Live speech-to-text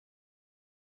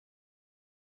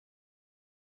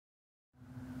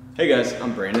Hey guys,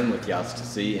 I'm Brandon with Yachts to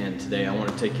See, and today I want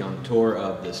to take you on a tour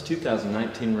of this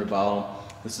 2019 Robalo.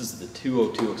 This is the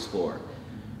 202 Explorer.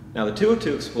 Now the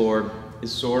 202 Explorer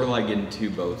is sort of like getting two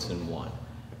boats in one.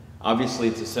 Obviously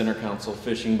it's a center console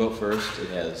fishing boat first. It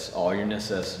has all your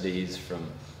necessities from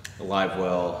a live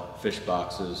well, fish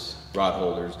boxes, rod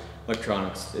holders,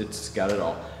 electronics. It's got it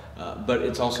all. But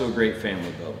it's also a great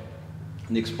family boat.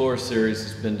 The Explorer series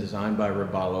has been designed by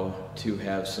Robalo to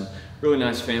have some really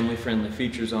nice family-friendly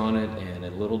features on it and a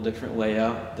little different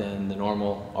layout than the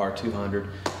normal R200.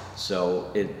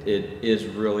 So it is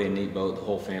really a neat boat the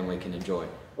whole family can enjoy.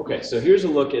 Okay, so here's a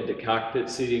look at the cockpit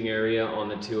seating area on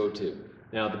the 202.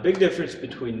 Now the big difference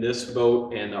between this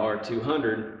boat and the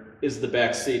R200 is the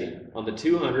back seating. On the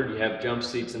 200 you have jump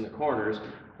seats in the corners.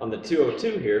 On the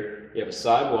 202 here you have a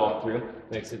side walkthrough,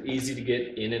 makes it easy to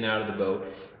get in and out of the boat,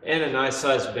 and a nice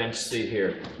sized bench seat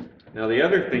here. Now the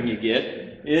other thing you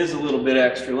get is a little bit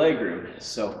extra legroom.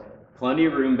 So plenty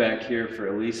of room back here for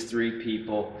at least 3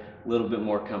 people, a little bit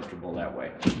more comfortable that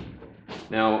way.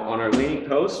 Now on our leaning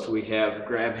post we have a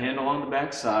grab handle on the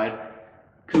back side,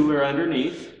 cooler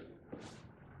underneath.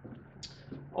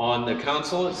 On the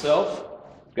console itself,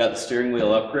 we've got the steering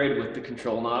wheel upgrade with the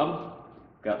control knob.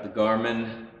 Got the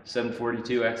Garmin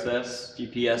 742XS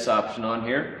GPS option on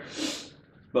here.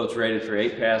 Boat's rated for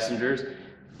 8 passengers.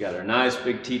 We've got our nice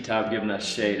big T-top giving us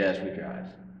shade as we drive.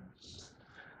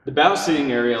 The bow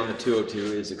seating area on the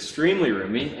 202 is extremely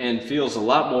roomy and feels a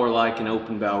lot more like an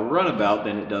open bow runabout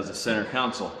than it does a center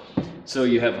console. So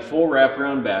you have a full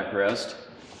wraparound backrest,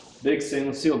 big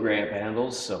stainless steel grab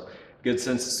handles, so good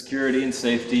sense of security and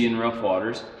safety in rough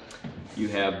waters. You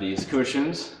have these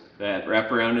cushions that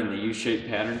wrap around in the U-shaped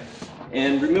pattern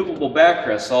and removable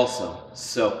backrests also.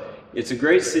 So it's a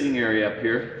great seating area up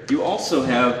here. You also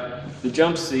have the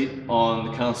jump seat on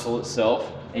the console itself,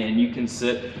 and you can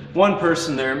sit one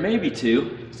person there, maybe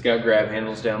 2. It's got grab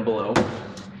handles down below.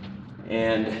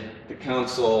 And the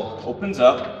console opens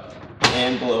up,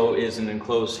 and below is an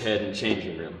enclosed head and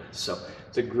changing room. So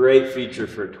it's a great feature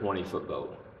for a 20-foot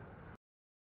boat.